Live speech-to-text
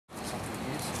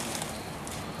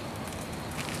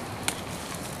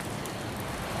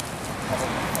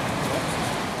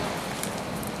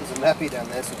nappy down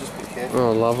there, so just be careful.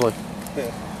 Oh, lovely.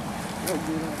 Yeah.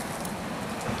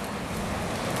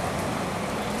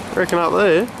 Reckon up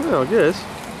there? Yeah, I guess.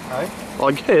 Hey?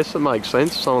 I guess it makes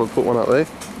sense. Someone would put one up there.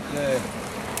 Yeah.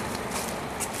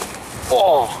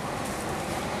 Oh!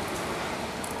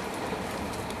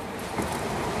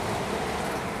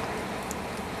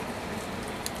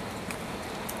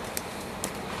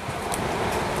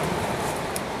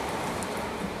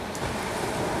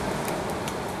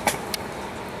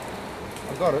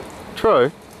 I got it.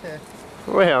 True? Yeah.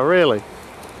 Wow, really?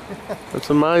 That's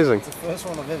amazing. It's the first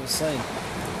one I've ever seen.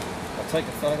 I'll take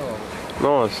a photo of it.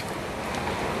 Nice.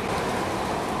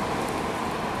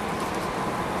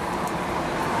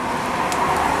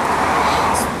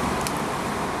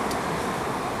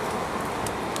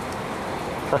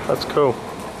 That's cool.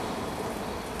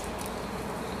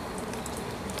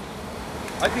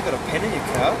 I hope you got a pen in your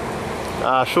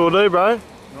car. Sure do, bro.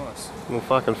 Nice. We'll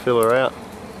fucking fill her out.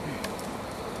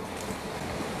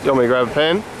 You want me to grab a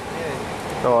pen?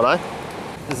 Yeah. Righto.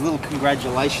 There's a little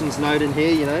congratulations note in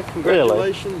here, you know.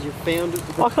 Congratulations, you found it.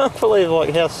 I can't believe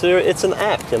like how serious. It's an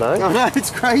app, you know. I know, it's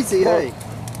crazy, What? hey.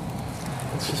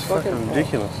 It's just fucking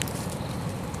ridiculous.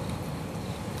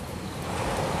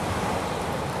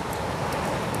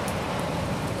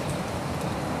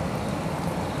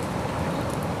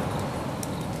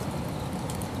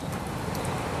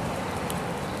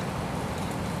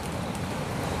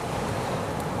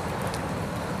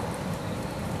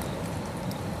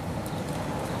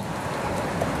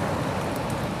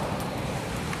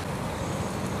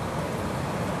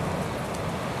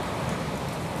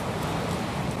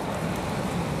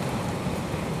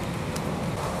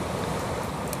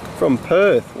 From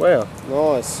Perth, wow.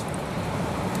 Nice.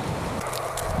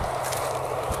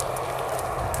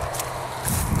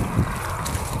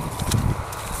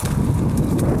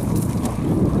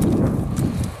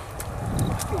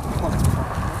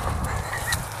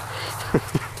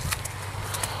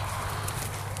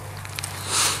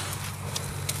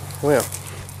 Wow.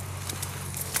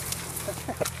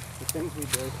 The things we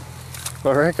do.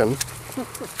 I reckon.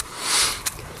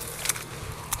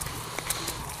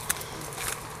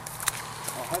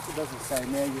 I hope it doesn't say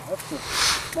now. You have to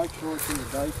make sure it's in the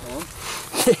daytime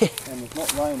and it's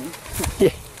not raining.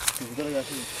 Yeah. You've got to go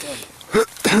through the flood.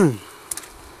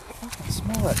 I can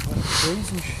smell that bloody trees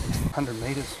and shit. 100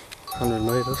 metres. 100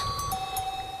 metres.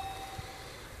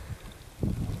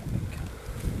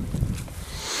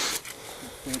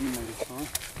 30 metres high.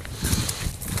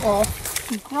 Oh,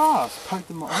 fucking grass poked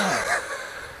in my eye.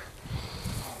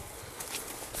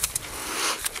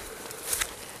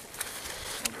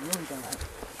 I really don't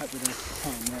hope we don't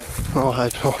find that. Oh, I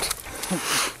hope not.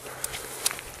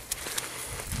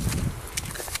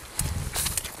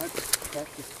 I hope the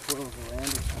cactus twirls around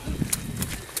or something.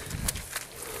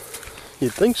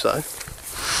 You'd think so.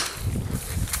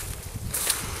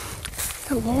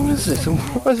 How long is this and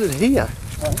why is it here?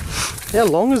 How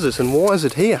long is this and why is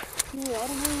it here? Yeah, I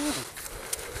don't know either.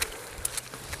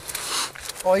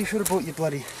 Oh, you should have brought your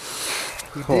bloody...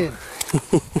 You did.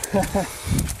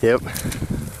 Yep.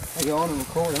 Are you on and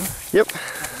recording? Yep.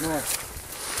 Nice.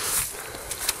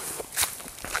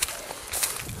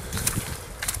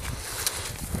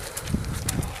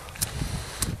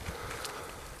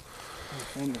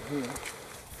 End it here.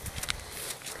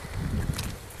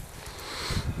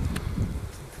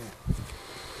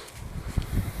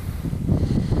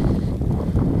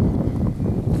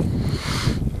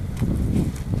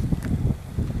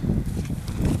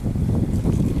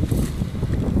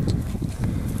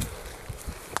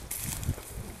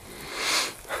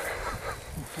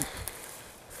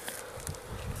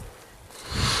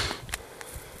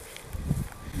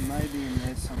 Maybe in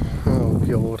there somewhere. Oh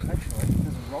god. Actually,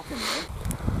 there's a rock in there.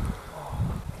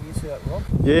 Oh, can you see that rock?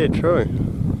 Yeah, true.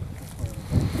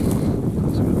 That's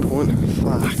where That's a good point.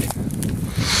 Fuck.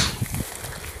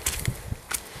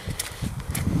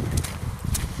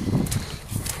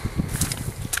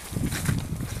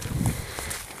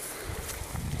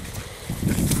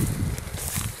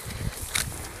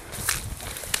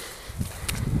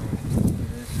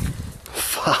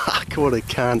 Fuck, what a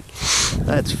cunt.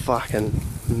 That's fucking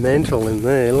mental in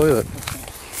there, look at it.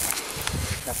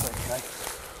 That's okay.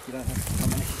 You don't have to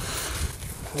come in.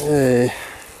 Yeah.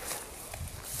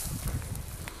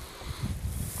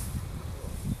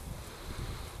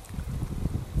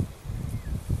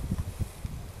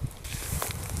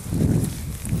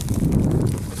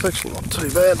 It's actually not too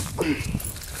bad.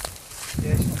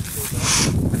 Yeah, it's not too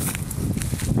bad.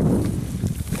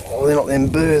 Oh, they're not them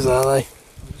burrs, are they? I'm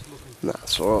just looking. Nah,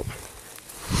 it's alright. Okay,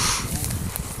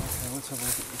 let's have a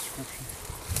look at the description.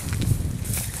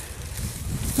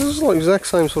 This is like the exact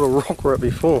same sort of rock we're at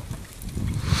before.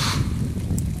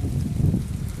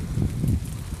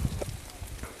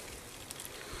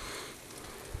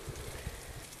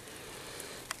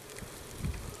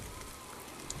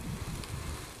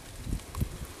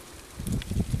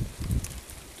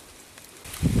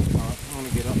 Alright, I want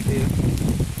to get up here.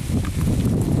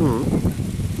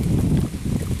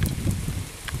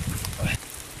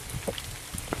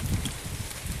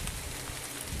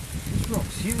 This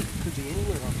rock's huge, it could be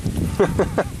anywhere up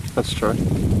there. That's true.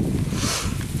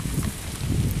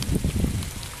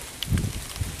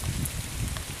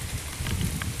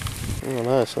 Oh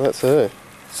no, so that's her.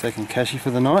 Second cashie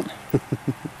for the night.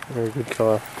 Very good,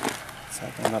 Kyle. Let's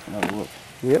open it up and have a look.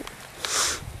 Yep.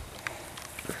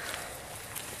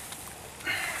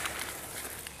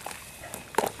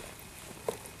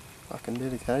 Fucking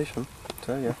dedication, I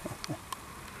tell you.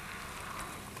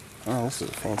 Oh, this is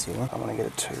a fancy one. I want to get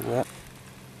it too wet.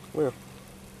 Where?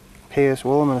 P.S.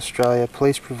 While I'm in Australia,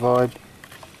 please provide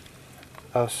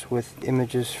us with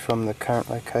images from the current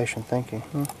location. Thank you.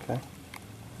 Okay.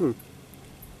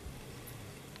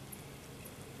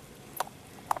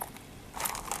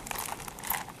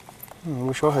 I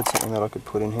wish I had something that I could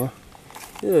put in here.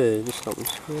 Yeah, just something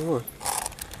small.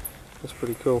 That's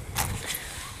pretty cool.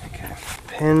 Okay.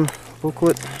 Pen,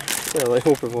 booklet. Yeah, they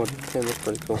all provide a pen, that's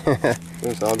pretty cool.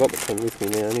 So I got the pen with me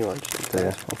now anyway. Just in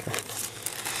There. case. Okay.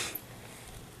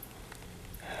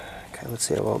 Okay, let's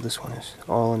see how old this one is.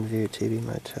 Island View TV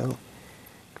Motel.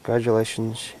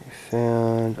 Congratulations, you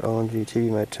found Island View TV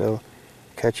Motel.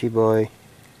 Catchy boy.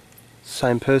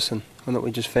 Same person, one that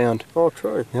we just found. Oh,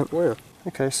 true. Yep. Wow.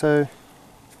 Okay, so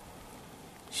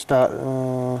start.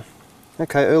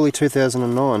 Okay, early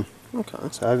 2009. Okay.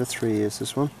 So over 3 years.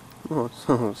 This one. Oh,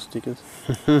 it's stickers.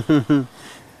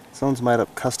 Someone's made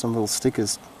up custom little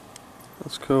stickers.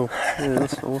 That's cool. Yeah,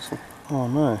 that's awesome. Oh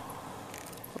no,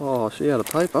 Oh, she out of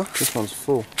paper. this one's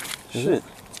full. Is Shit. it?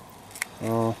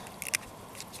 Oh,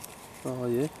 Oh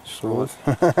yeah. sort of.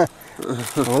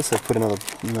 Unless they put another.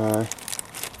 No.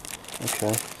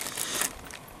 Okay.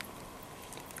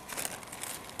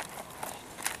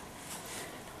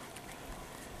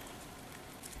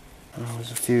 Oh,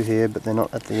 there's a few here, but they're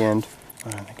not at the end. I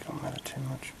don't think it'll matter too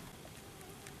much.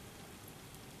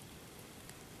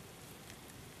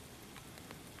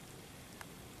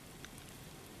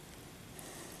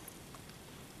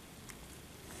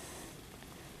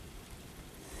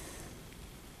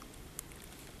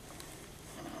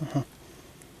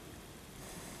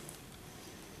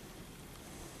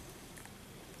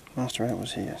 Master 8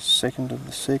 was here, 2nd of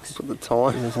the 6th. Put the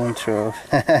time. 2012.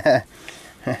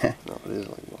 No, it is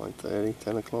like 9:30,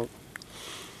 10 o'clock.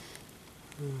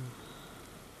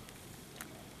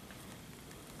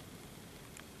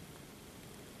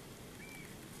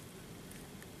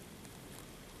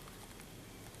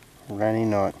 Rainy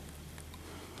night.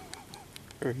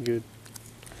 Very good.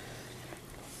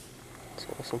 That's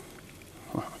awesome.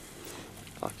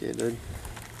 Fuck yeah, dude.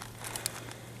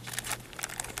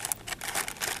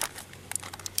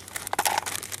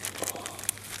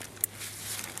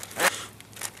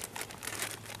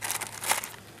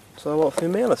 So what, the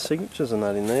amount of signatures and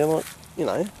that in there, like, you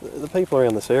know, the people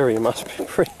around this area must be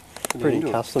pretty into it.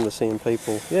 accustomed to seeing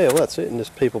people. Yeah, well that's it, and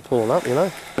just people pulling up, you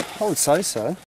know. I would say so.